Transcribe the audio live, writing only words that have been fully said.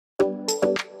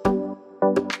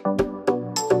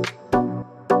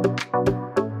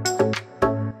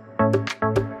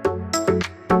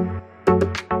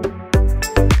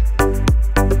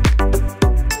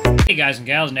guys and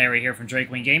gals, Nary here from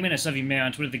Drake Wing Gaming, and some of you may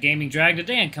on Twitter, The Gaming Drag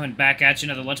today, and coming back at you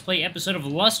another Let's Play episode of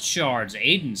Lust Shards,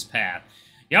 Aiden's Path.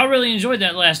 Y'all really enjoyed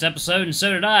that last episode, and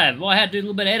so did I. Well, I had to do a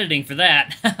little bit of editing for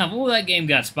that. Well, that game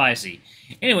got spicy.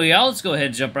 Anyway, y'all, let's go ahead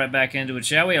and jump right back into it,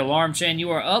 shall we? Alarm chain, you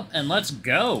are up, and let's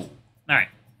go. Alright.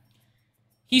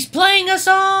 He's playing us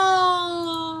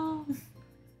all!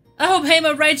 I hope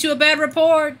Haima writes you a bad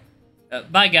report!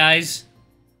 Bye, guys.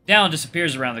 Dallin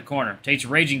disappears around the corner, Tate's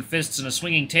raging fists and a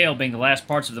swinging tail being the last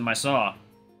parts of them I saw.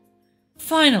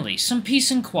 Finally, some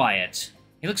peace and quiet.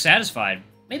 He looks satisfied.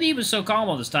 Maybe he was so calm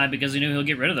all this time because he knew he'll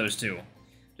get rid of those two.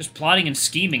 Just plotting and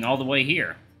scheming all the way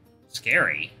here.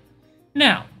 Scary.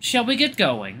 Now, shall we get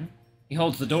going? He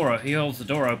holds the door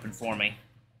open for me.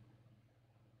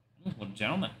 What a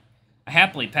gentleman. I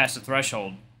happily pass the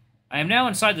threshold. I am now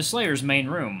inside the Slayer's main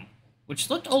room,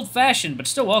 which looked old-fashioned but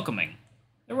still welcoming.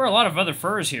 There were a lot of other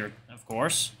furs here, of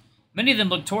course. Many of them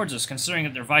looked towards us, considering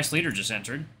that their vice leader just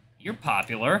entered. You're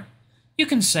popular. You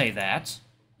can say that.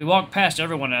 We walk past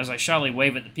everyone as I shyly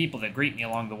wave at the people that greet me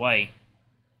along the way.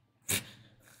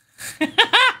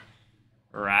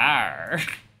 Rawr.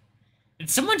 Did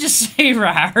someone just say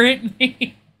rawr at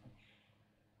me?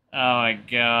 Oh my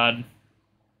god.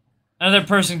 Another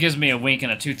person gives me a wink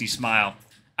and a toothy smile.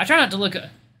 I try not to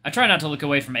look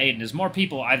away from Aiden, as more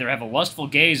people either have a lustful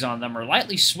gaze on them or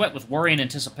lightly sweat with worry and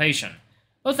anticipation,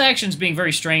 both actions being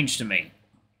very strange to me.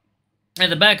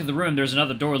 At the back of the room, there's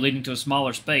another door leading to a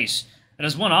smaller space. It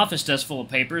has one office desk full of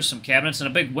papers, some cabinets, and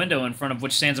a big window in front of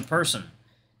which stands a person.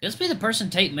 Could this be the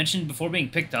person Tate mentioned before being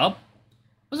picked up?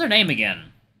 What's their name again?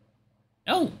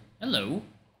 Oh, hello.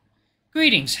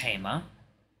 Greetings, Haima.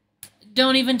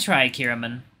 Don't even try,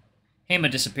 Kiraman.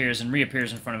 Haima disappears and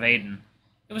reappears in front of Aiden.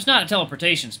 It was not a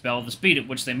teleportation spell. The speed at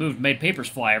which they moved made papers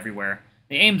fly everywhere.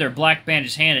 They aimed their black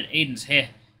bandaged hand at Aiden's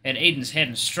head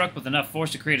and struck with enough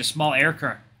force to create a small air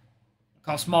current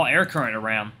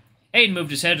around. Aiden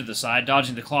moved his head to the side,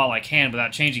 dodging the claw-like hand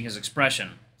without changing his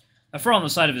expression. A fur on the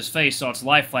side of his face saw its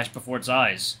life flash before its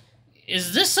eyes.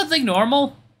 Is this something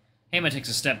normal? Haima takes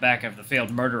a step back after the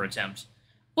failed murder attempt.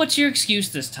 What's your excuse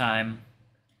this time?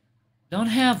 Don't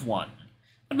have one,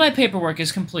 but my paperwork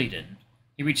is completed.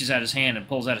 He reaches out his hand and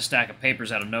pulls out a stack of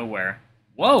papers out of nowhere.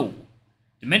 Whoa!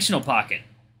 Dimensional pocket.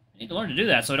 I need to learn to do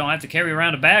that so I don't have to carry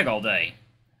around a bag all day.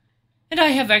 And I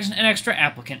have an extra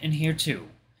applicant in here, too.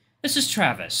 This is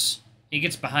Travis. He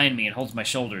gets behind me and holds my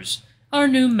shoulders. Our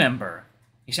new member.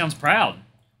 He sounds proud.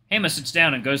 Haima sits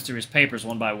down and goes through his papers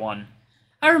one by one.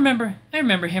 I remember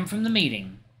him from the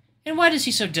meeting. And why does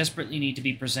he so desperately need to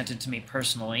be presented to me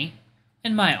personally?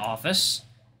 In my office?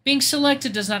 Being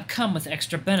selected does not come with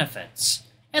extra benefits.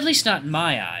 At least not in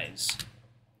my eyes.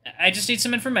 I just need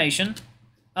some information.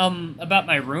 About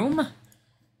my room?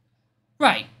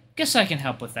 Right. Guess I can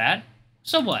help with that.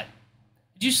 So what?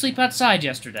 Did you sleep outside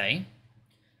yesterday?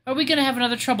 Are we gonna have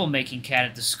another troublemaking cat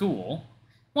at the school?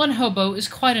 One hobo is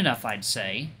quite enough, I'd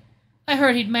say. I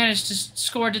heard he'd managed to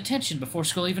score detention before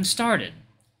school even started.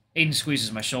 Aiden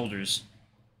squeezes my shoulders.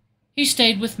 He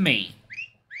stayed with me.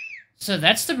 So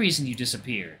that's the reason you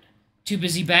disappeared. Too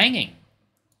busy banging.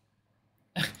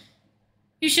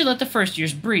 You should let the first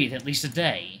years breathe at least a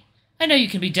day. I know you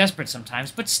can be desperate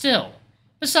sometimes, but still.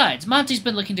 Besides, Monty's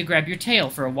been looking to grab your tail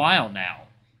for a while now.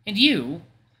 And you...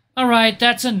 Alright,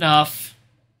 that's enough.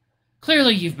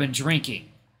 Clearly you've been drinking.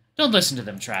 Don't listen to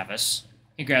them, Travis.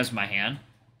 He grabs my hand.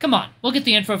 Come on, we'll get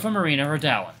the info from Marina or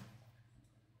Dallin.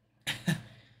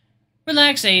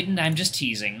 Relax, Aiden, I'm just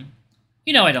teasing.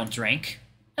 You know I don't drink.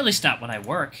 At least not when I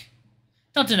work.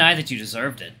 Don't deny that you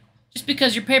deserved it. Just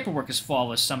because your paperwork is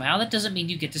flawless somehow, that doesn't mean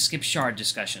you get to skip shard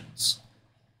discussions.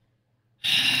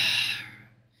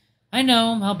 I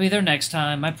know, I'll be there next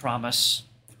time, I promise.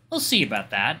 We'll see about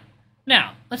that.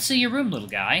 Now, let's see your room, little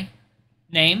guy.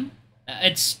 Name?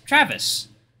 It's Travis.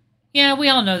 Yeah, we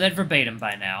all know that verbatim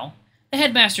by now. The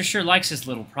headmaster sure likes his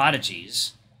little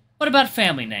prodigies. What about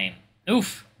family name?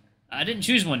 Oof, I didn't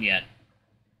choose one yet.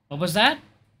 What was that?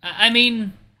 I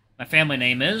mean, my family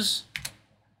name is...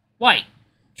 White.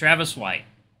 Travis White.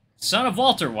 Son of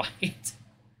Walter White.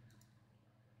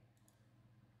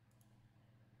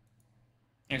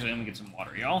 Actually, let me get some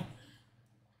water, y'all.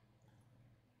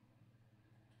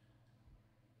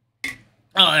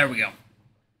 Oh, there we go.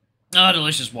 Oh,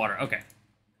 delicious water. Okay.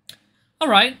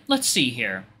 Alright, let's see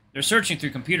here. They're searching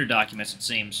through computer documents, it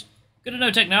seems. Good to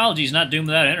know technology's not doomed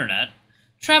without internet.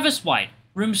 Travis White,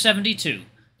 room 72.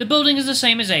 The building is the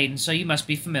same as Aiden, so you must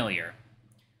be familiar.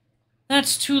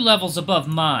 That's 2 levels above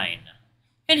mine.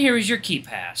 And here is your key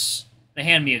pass. They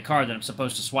hand me a card that I'm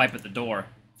supposed to swipe at the door.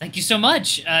 Thank you so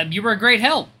much. You were a great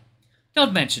help.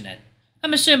 Don't mention it.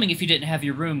 I'm assuming if you didn't have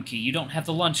your room key, you don't have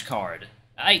the lunch card.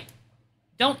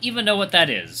 don't even know what that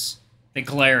is. They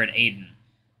glare at Aiden.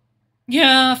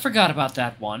 Yeah, I forgot about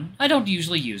that one. I don't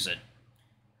usually use it.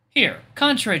 Here,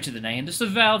 contrary to the name, this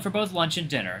is valid for both lunch and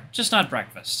dinner, just not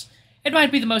breakfast. It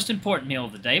might be the most important meal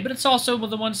of the day, but it's also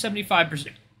the one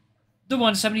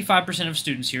 75% of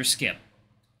students here skip.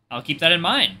 I'll keep that in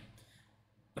mind.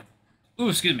 Ooh,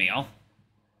 excuse me, y'all.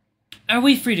 Are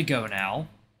we free to go now?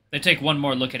 They take one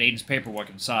more look at Aiden's paperwork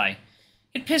and sigh.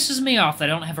 It pisses me off that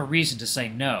I don't have a reason to say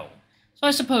no. So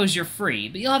I suppose you're free,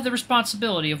 but you'll have the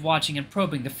responsibility of watching and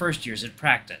probing the first years at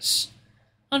practice.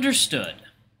 Understood.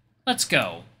 Let's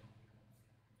go.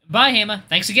 Bye, Haima.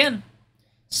 Thanks again.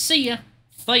 See ya.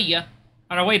 See ya.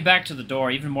 On our way back to the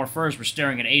door, even more furs were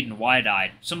staring at Aiden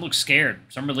wide-eyed. Some looked scared,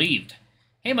 some relieved.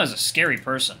 Haima's a scary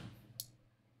person.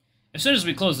 As soon as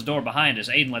we close the door behind us,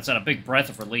 Aiden lets out a big breath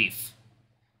of relief.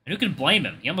 And who can blame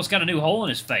him? He almost got a new hole in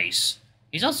his face.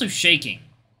 He's also shaking.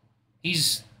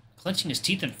 He's clenching his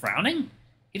teeth and frowning?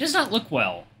 He does not look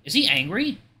well. Is he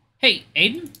angry? Hey,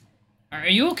 Aiden? Are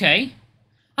you okay?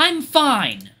 I'm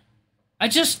fine. I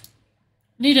just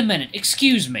need a minute.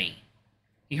 Excuse me.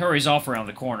 He hurries off around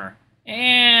the corner.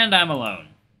 And I'm alone.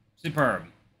 Superb.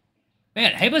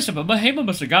 Man, Haima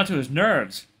must have got to his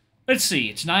nerves. Let's see,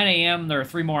 it's 9 a.m. There are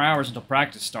 3 more hours until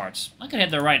practice starts. I could head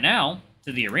there right now,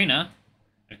 to the arena.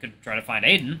 I could try to find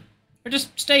Aiden. Or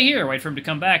just stay here, wait for him to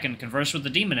come back, and converse with the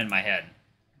demon in my head.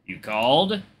 You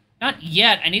called? Not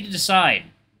yet, I need to decide.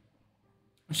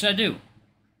 What should I do?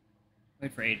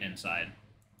 Wait for Aiden inside.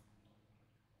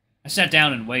 I sat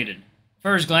down and waited.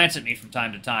 Furs glance at me from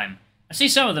time to time. I see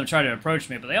some of them try to approach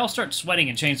me, but they all start sweating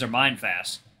and change their mind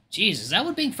fast. Jeez, is that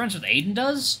what being friends with Aiden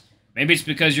does? Maybe it's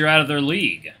because you're out of their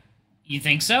league. You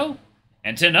think so?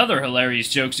 And 10 other hilarious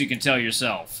jokes you can tell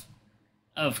yourself.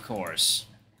 Of course.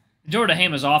 The door to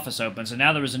Haima's office opens, and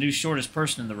now there is a new shortest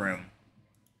person in the room.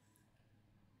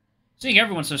 Seeing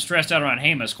everyone so stressed out around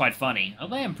Haima is quite funny,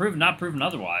 although I am not proven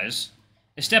otherwise.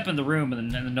 They step in the room,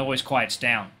 and the noise quiets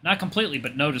down. Not completely,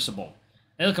 but noticeable.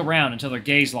 They look around until their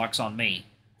gaze locks on me.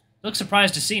 They look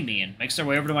surprised to see me, and makes their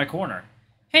way over to my corner.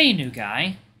 Hey, new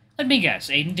guy. Let me guess,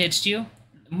 Aiden ditched you?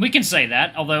 We can say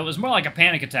that, although it was more like a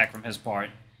panic attack from his part.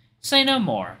 Say no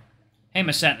more.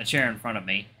 Haima sat in the chair in front of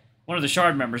me. One of the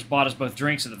Shard members bought us both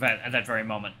drinks at that very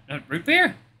moment. Root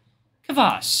beer?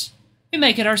 Kvass. We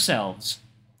make it ourselves.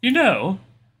 You know,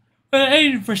 when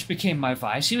Aiden first became my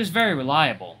vice, he was very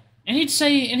reliable. And he'd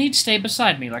stay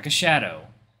beside me like a shadow.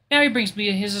 Now he brings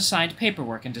me his assigned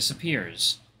paperwork and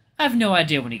disappears. I have no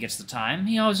idea when he gets the time.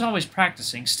 He was always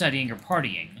practicing, studying, or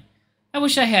partying. I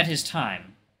wish I had his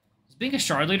time. Does being a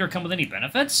Shard leader come with any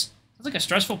benefits? Sounds like a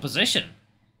stressful position.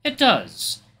 It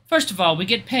does. First of all, we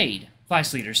get paid.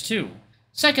 Vice leaders, too.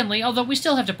 Secondly, although we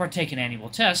still have to partake in annual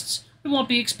tests, we won't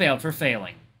be expelled for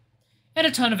failing. And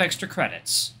a ton of extra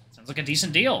credits. Sounds like a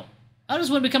decent deal. How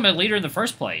does one become a leader in the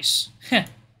first place? Heh.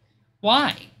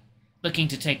 Why? Looking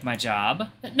to take my job?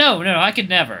 No, I could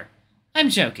never. I'm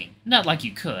joking. Not like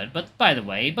you could, but by the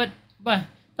way, but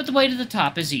the way to the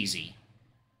top is easy.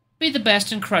 Be the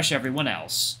best and crush everyone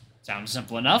else. Sounds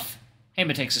simple enough.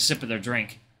 Haima takes a sip of their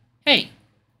drink. Hey,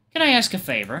 can I ask a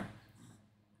favor?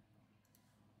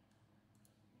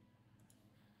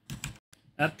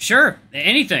 Sure.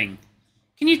 Anything.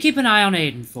 Can you keep an eye on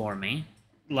Aiden for me?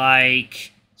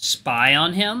 Like, spy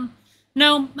on him?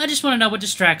 No, I just want to know what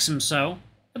distracts him so.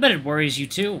 I bet it worries you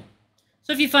too.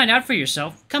 So if you find out for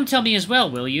yourself, come tell me as well,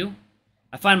 will you?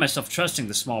 I find myself trusting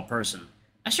the small person.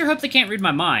 I sure hope they can't read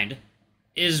my mind.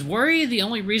 Is worry the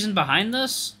only reason behind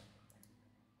this?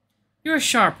 You're a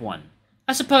sharp one.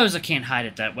 I suppose I can't hide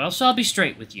it that well, so I'll be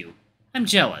straight with you. I'm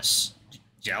jealous.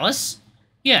 Jealous?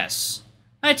 Yes.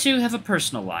 I too have a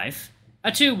personal life. I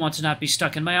too want to not be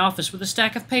stuck in my office with a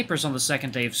stack of papers on the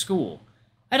second day of school.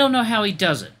 I don't know how he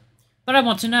does it, but I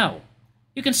want to know.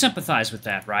 You can sympathize with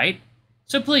that, right?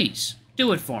 So please,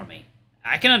 do it for me.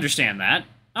 I can understand that.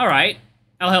 All right,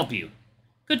 I'll help you.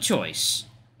 Good choice.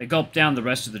 They gulp down the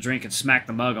rest of the drink and smack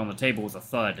the mug on the table with a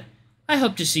thud. I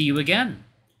hope to see you again.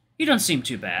 You don't seem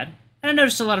too bad, and I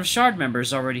noticed a lot of Shard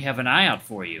members already have an eye out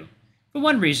for you, for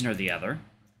one reason or the other.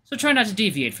 So try not to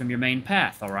deviate from your main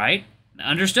path, all right?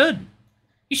 Understood.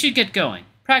 You should get going.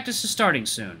 Practice is starting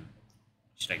soon.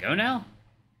 Should I go now?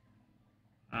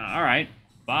 All right.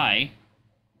 Bye.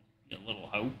 You little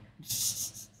hoe.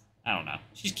 I don't know.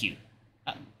 She's cute.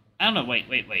 I don't know. Wait.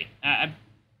 I'm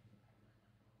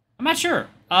not sure.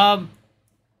 What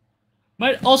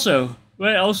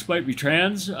else might be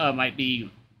trans? Might be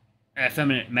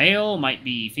effeminate male. Might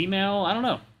be female. I don't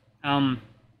know.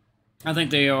 I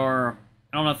think they are.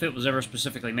 I don't know if it was ever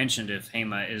specifically mentioned if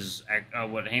Haima is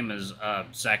what Haima's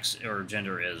sex or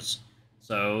gender is.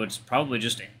 So it's probably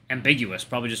just ambiguous,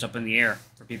 probably just up in the air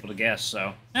for people to guess.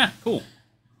 So, yeah, cool.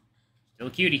 Still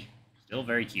a cutie. Still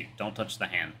very cute. Don't touch the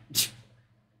hand.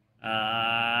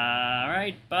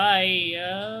 Alright, bye.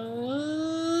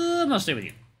 I'm gonna stay with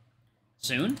you.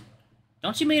 Soon?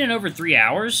 Don't you mean in over 3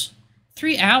 hours?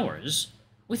 3 hours?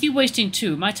 With you wasting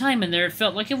my time in there, it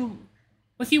felt like it would...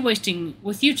 With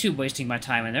you two wasting my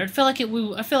time in there, it felt like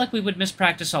I feel like we would miss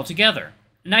practice altogether.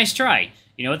 Nice try.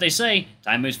 You know what they say,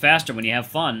 time moves faster when you have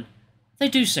fun. They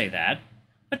do say that,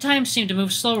 but time seemed to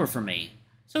move slower for me,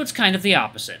 so it's kind of the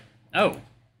opposite. Oh.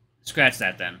 Scratch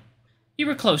that, then. You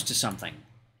were close to something.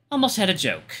 Almost had a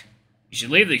joke. You should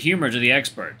leave the humor to the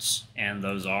experts. And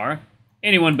those are?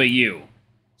 Anyone but you.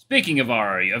 Speaking of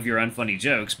your unfunny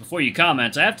jokes, before you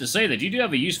comment, I have to say that you do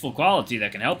have a useful quality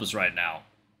that can help us right now.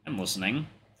 I'm listening.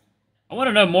 I want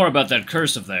to know more about that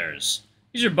curse of theirs.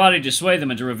 Use your body to sway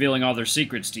them into revealing all their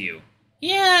secrets to you.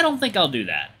 Yeah, I don't think I'll do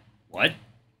that. What?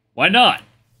 Why not?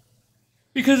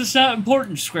 Because it's not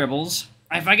important, Scribbles.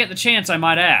 If I get the chance, I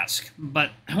might ask, but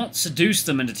I won't seduce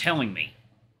them into telling me.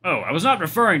 Oh, I was not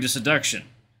referring to seduction.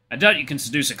 I doubt you can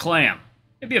seduce a clam.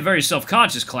 Maybe a very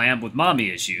self-conscious clam with mommy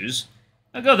issues.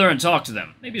 I'll go there and talk to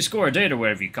them. Maybe score a date or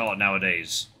whatever you call it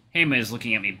nowadays. Haima is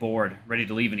looking at me bored, ready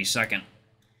to leave any second.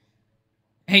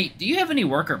 Hey, do you have any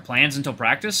work or plans until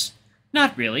practice?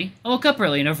 Not really. I woke up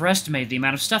early and overestimated the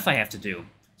amount of stuff I have to do.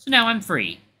 So now I'm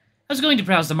free. I was going to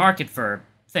browse the market for...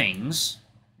 things.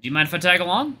 Do you mind if I tag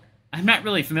along? I'm not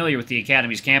really familiar with the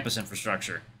Academy's campus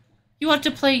infrastructure. You want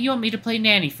me to play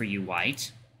nanny for you,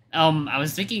 White? I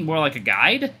was thinking more like a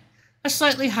guide? A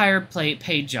slightly higher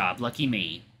paid job, lucky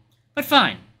me. But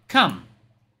fine, come.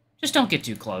 Just don't get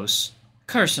too close.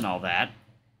 Curse and all that.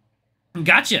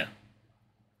 Gotcha!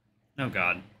 Oh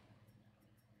god.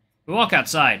 We walk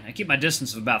outside. I keep my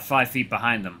distance of about 5 feet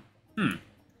behind them.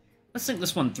 Let's think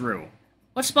this one through.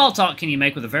 What small talk can you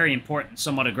make with a very important,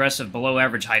 somewhat aggressive,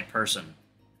 below-average height person?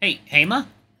 Hey, Haima?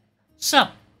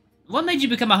 Sup? What made you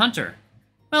become a hunter?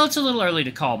 Well, it's a little early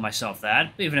to call myself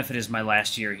that, even if it is my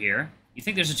last year here. You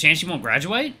think there's a chance you won't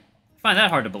graduate? I find that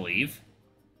hard to believe.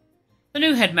 The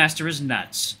new headmaster is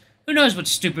nuts. Who knows what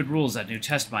stupid rules that new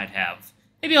test might have?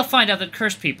 Maybe I'll find out that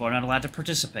cursed people are not allowed to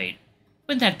participate.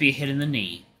 Wouldn't that be a hit in the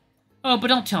knee? Oh, but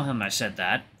don't tell him I said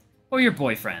that. Or your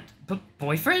boyfriend.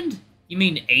 Boyfriend? You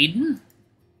mean Aiden?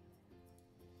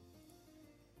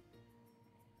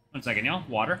 1 second, y'all.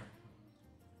 Water.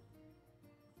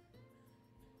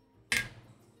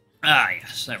 Ah,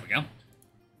 yes. There we go.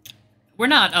 We're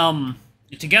not,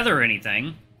 together or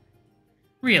anything.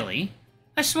 Really?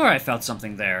 I swear I felt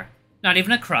something there. Not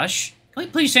even a crush. Can we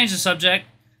please change the subject?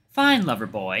 Fine, lover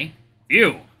boy.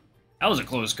 Phew. That was a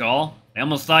close call. They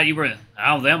almost thought you weren't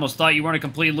a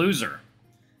complete loser.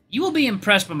 You will be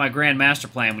impressed by my grand master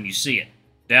plan when you see it.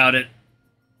 Doubt it.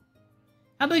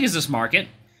 How big is this market?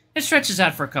 It stretches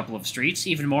out for a couple of streets,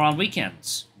 even more on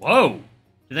weekends. Whoa!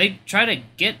 Do they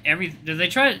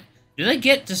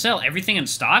get to sell everything in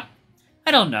stock?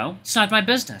 I don't know. It's not my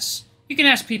business. You can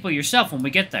ask people yourself when we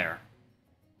get there.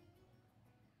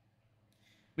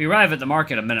 We arrive at the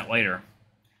market a minute later.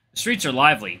 The streets are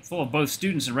lively, full of both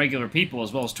students and regular people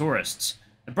as well as tourists.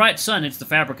 The bright sun hits the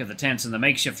fabric of the tents and the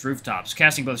makeshift rooftops,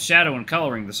 casting both shadow and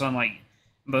coloring the sunlight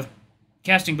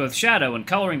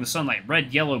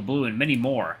red, yellow, blue, and many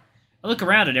more. I look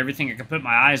around at everything I can put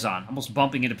my eyes on, almost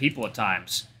bumping into people at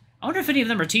times. I wonder if any of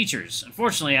them are teachers.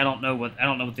 Unfortunately, I don't know what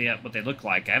they look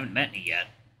like. I haven't met any yet.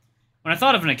 When I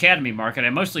thought of an academy market, I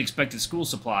mostly expected school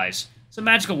supplies, some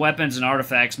magical weapons and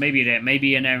artifacts, maybe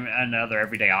other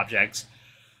everyday objects.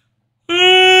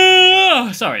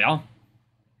 Sorry, y'all.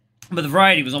 But the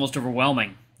variety was almost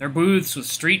overwhelming. There were booths with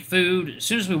street food. As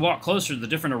soon as we walked closer, the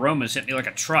different aromas hit me like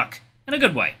a truck, in a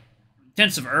good way.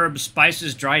 Tents of herbs,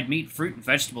 spices, dried meat, fruit, and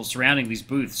vegetables surrounding these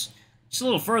booths. Just a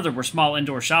little further were small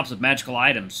indoor shops with magical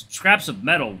items, scraps of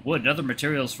metal, wood, and other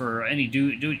materials for any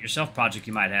do-it-yourself project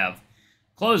you might have.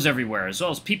 Clothes everywhere, as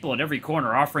well as people at every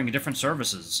corner offering different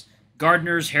services.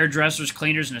 Gardeners, hairdressers,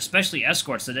 cleaners, and especially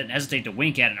escorts that didn't hesitate to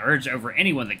wink at and urge over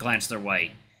anyone that glanced their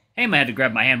way. Haima had to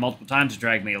grab my hand multiple times to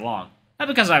drag me along. Not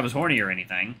because I was horny or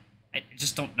anything. I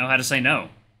just don't know how to say no.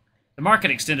 The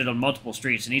market extended on multiple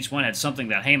streets, and each one had something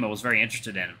that Haima was very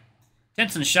interested in.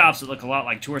 Tents and shops that look a lot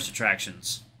like tourist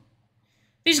attractions.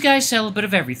 These guys sell a bit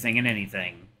of everything and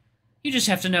anything. You just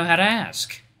have to know how to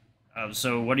ask.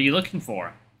 So what are you looking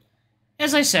for?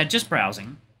 As I said, just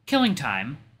browsing. Killing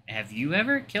time. Have you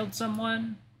ever killed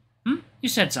someone? You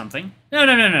said something. No,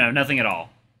 nothing at all.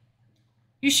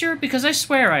 You sure? Because I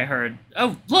swear I heard...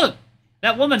 Oh, look!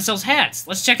 That woman sells hats.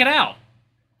 Let's check it out.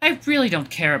 I really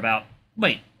don't care about...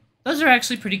 Wait, those are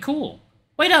actually pretty cool.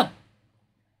 Wait up!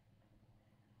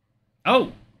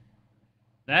 Oh!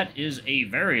 That is a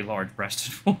very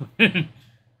large-breasted woman.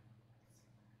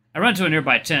 I run to a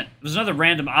nearby tent. It was another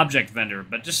random object vendor,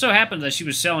 but just so happened that she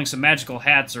was selling some magical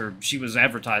hats, or she was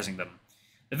advertising them.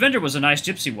 The vendor was a nice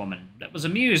gypsy woman that was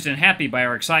amused and happy by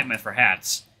our excitement for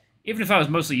hats, even if I was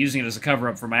mostly using it as a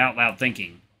cover-up for my out-loud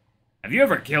thinking. Have you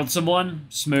ever killed someone?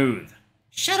 Smooth.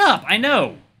 Shut up, I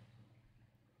know!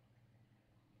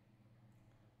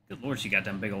 Good lord, she got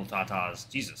them big old tatas.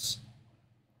 Jesus.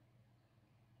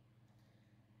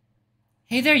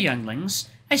 Hey there, younglings.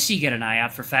 I see you get an eye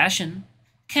out for fashion.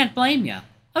 Can't blame ya.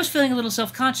 I was feeling a little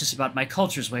self-conscious about my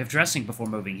culture's way of dressing before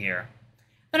moving here.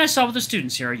 Then I saw what the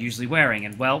students here are usually wearing,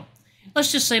 and, well,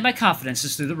 let's just say my confidence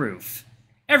is through the roof.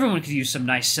 Everyone could use some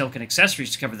nice silk and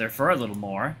accessories to cover their fur a little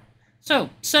more. So,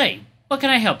 say, what can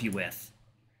I help you with?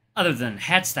 Other than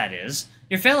hats, that is.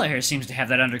 Your fella here seems to have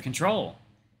that under control.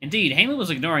 Indeed, Haima was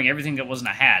ignoring everything that wasn't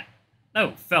a hat.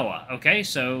 Oh, fella, okay,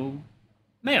 so...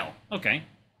 male, okay.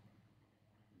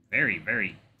 Very,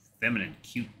 very feminine,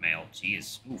 cute male.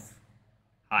 Jeez, oof.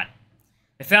 Hot.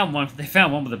 They found one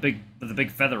with a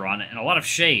big feather on it and a lot of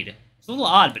shade. It's a little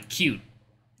odd, but cute.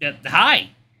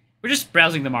 Hi! We're just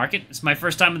browsing the market. It's my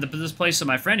first time in this place, so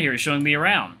my friend here is showing me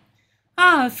around.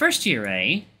 Ah, first year,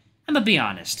 eh? I'ma be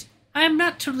honest. I am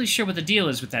not totally sure what the deal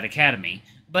is with that academy,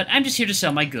 but I'm just here to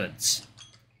sell my goods.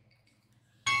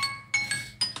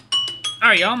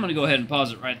 Alright, y'all, I'm going to go ahead and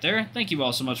pause it right there. Thank you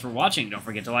all so much for watching. Don't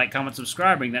forget to like, comment,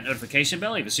 subscribe, ring that notification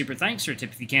bell, leave a super thanks or a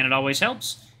tip if you can, it always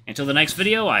helps. Until the next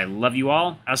video, I love you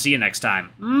all. I'll see you next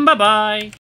time. Bye-bye!